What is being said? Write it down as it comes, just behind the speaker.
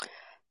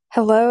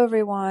Hello,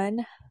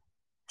 everyone.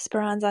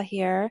 Speranza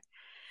here.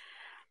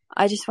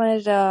 I just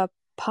wanted to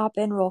pop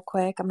in real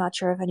quick. I'm not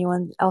sure if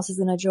anyone else is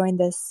going to join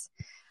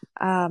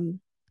um,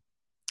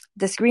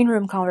 this green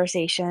room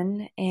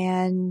conversation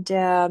and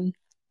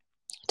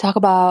talk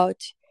about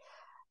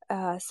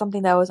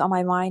something that was on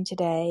my mind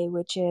today,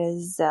 which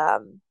is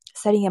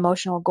setting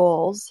emotional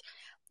goals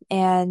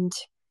and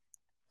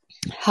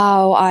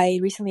how I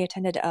recently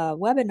attended a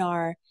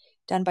webinar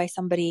done by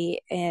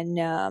somebody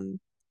in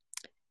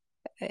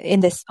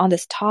this on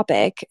this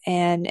topic,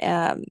 and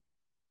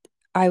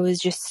I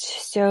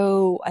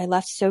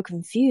left so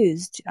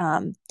confused.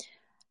 I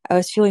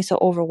was feeling so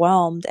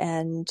overwhelmed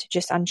and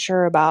just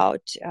unsure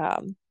about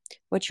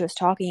what she was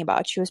talking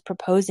about. She was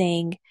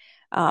proposing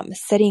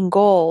setting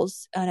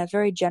goals in a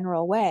very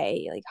general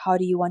way. Like, how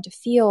do you want to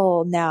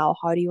feel now?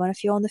 How do you want to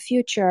feel in the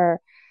future?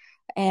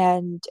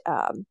 And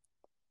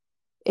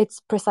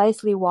it's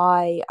precisely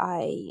why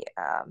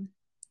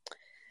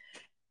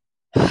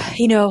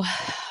you know,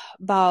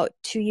 about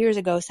 2 years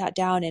ago, sat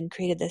down and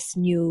created this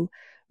new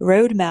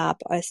roadmap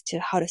as to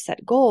how to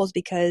set goals,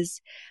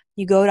 because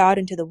you go out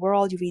into the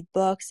world, you read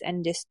books,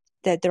 and just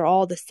that they're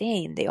all the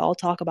same. They all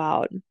talk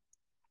about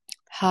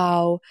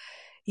how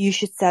you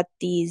should set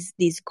these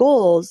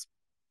goals.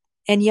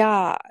 And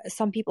yeah,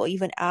 some people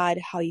even add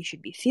how you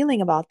should be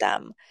feeling about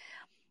them.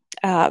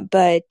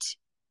 But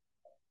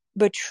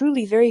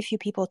truly, very few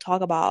people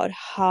talk about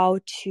how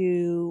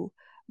to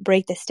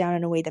break this down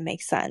in a way that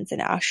makes sense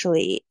and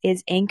actually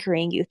is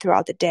anchoring you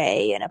throughout the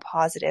day in a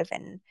positive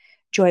and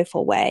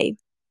joyful way.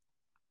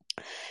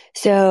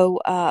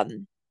 So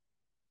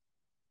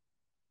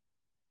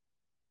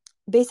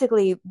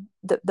basically,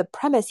 the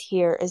premise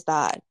here is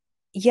that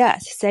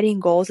yes, setting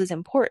goals is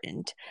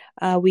important.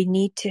 We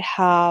need to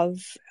have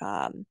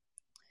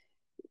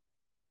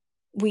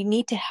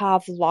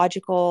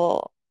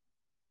logical,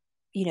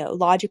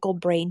 logical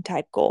brain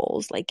type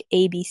goals like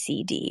A, B,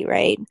 C, D,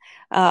 right?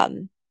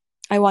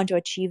 I want to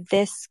achieve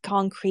this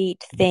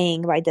concrete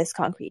thing by this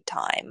concrete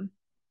time,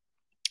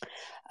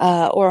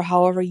 or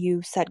however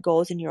you set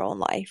goals in your own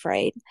life,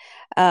 right?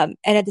 And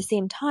at the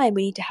same time,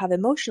 we need to have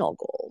emotional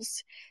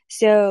goals.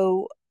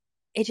 So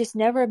it just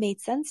never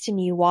made sense to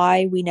me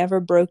why we never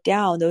broke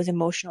down those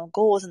emotional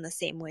goals in the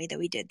same way that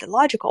we did the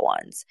logical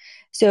ones.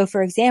 So,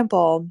 for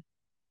example,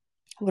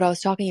 what I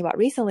was talking about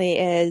recently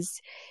is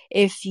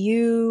if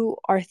you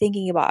are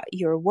thinking about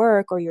your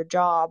work or your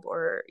job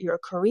or your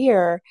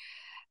career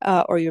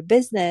or your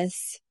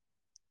business,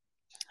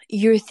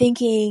 you're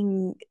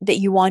thinking that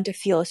you want to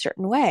feel a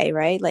certain way,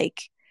 right?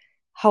 Like,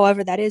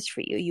 however that is for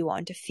you, you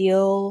want to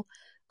feel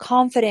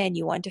confident,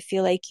 you want to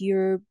feel like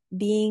you're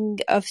being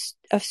of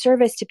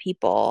service to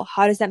people.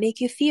 How does that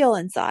make you feel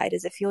inside?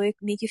 Does it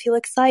make you feel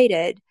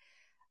excited?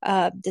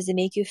 Does it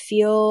make you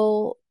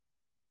feel,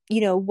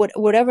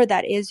 whatever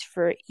that is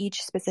for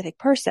each specific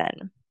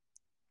person?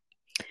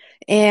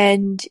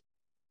 And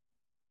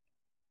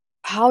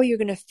how you're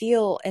going to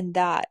feel in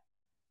that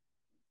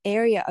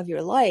area of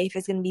your life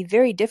is going to be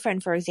very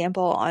different, for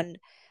example, on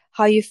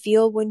how you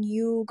feel when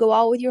you go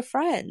out with your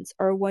friends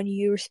or when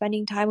you're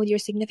spending time with your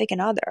significant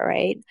other,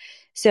 right?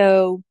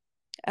 So,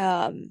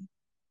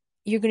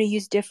 you're going to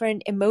use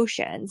different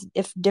emotions,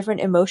 if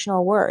different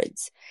emotional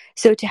words.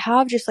 So to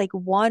have just like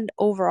one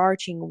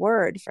overarching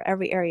word for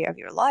every area of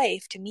your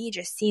life, to me,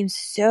 just seems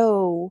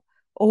so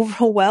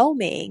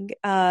overwhelming.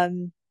 If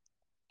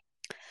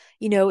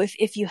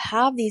you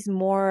have these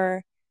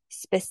more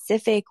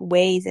specific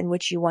ways in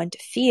which you want to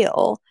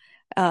feel,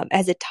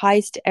 as it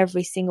ties to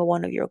every single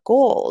one of your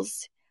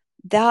goals,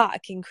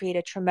 that can create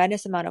a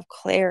tremendous amount of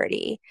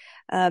clarity.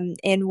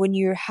 And when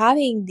you're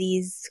having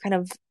these kind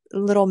of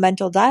little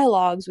mental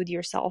dialogues with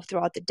yourself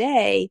throughout the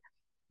day,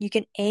 you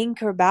can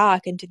anchor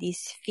back into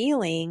these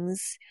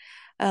feelings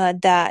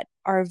that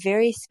are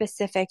very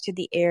specific to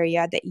the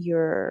area that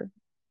you're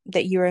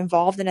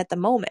involved in at the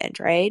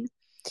moment, right?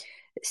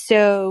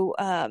 So,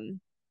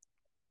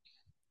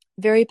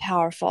 very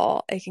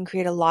powerful. It can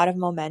create a lot of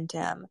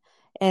momentum,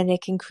 and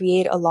it can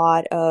create a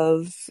lot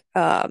of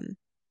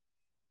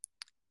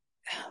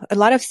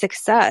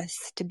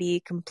success, to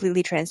be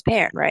completely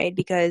transparent, right?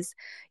 Because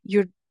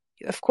you're,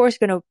 of course,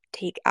 going to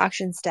take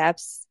action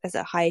steps as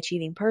a high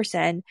achieving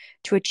person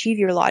to achieve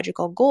your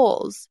logical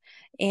goals.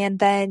 And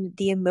then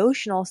the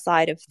emotional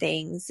side of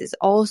things is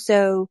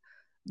also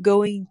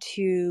going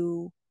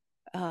to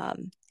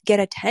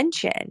get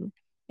attention.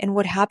 And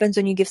what happens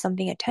when you give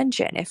something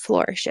attention? It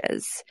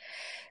flourishes.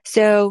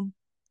 So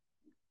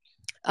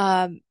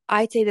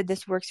I'd say that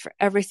this works for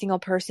every single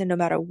person, no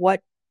matter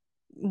what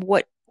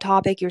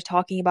topic you're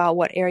talking about,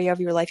 what area of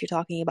your life you're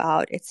talking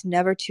about. It's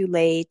never too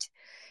late.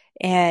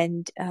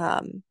 And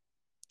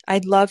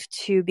I'd love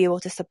to be able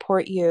to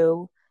support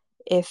you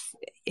if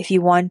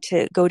you want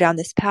to go down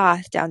this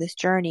path, down this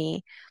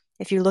journey.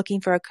 If you're looking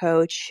for a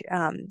coach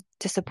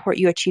to support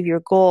you achieve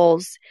your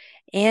goals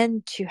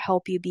and to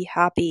help you be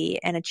happy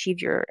and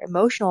achieve your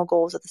emotional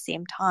goals at the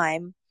same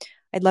time,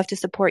 I'd love to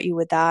support you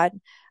with that.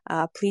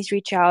 Please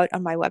reach out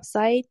on my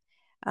website,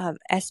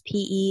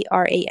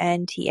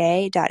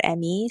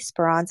 speranza.me,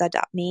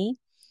 speranza.me.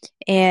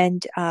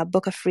 and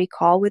book a free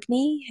call with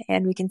me,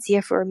 and we can see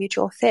if we're a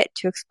mutual fit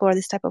to explore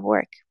this type of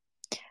work.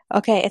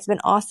 Okay, it's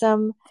been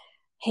awesome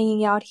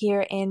hanging out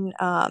here in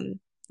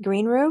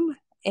Green Room,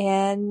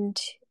 and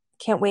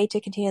can't wait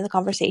to continue the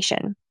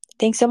conversation.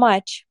 Thanks so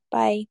much.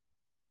 Bye.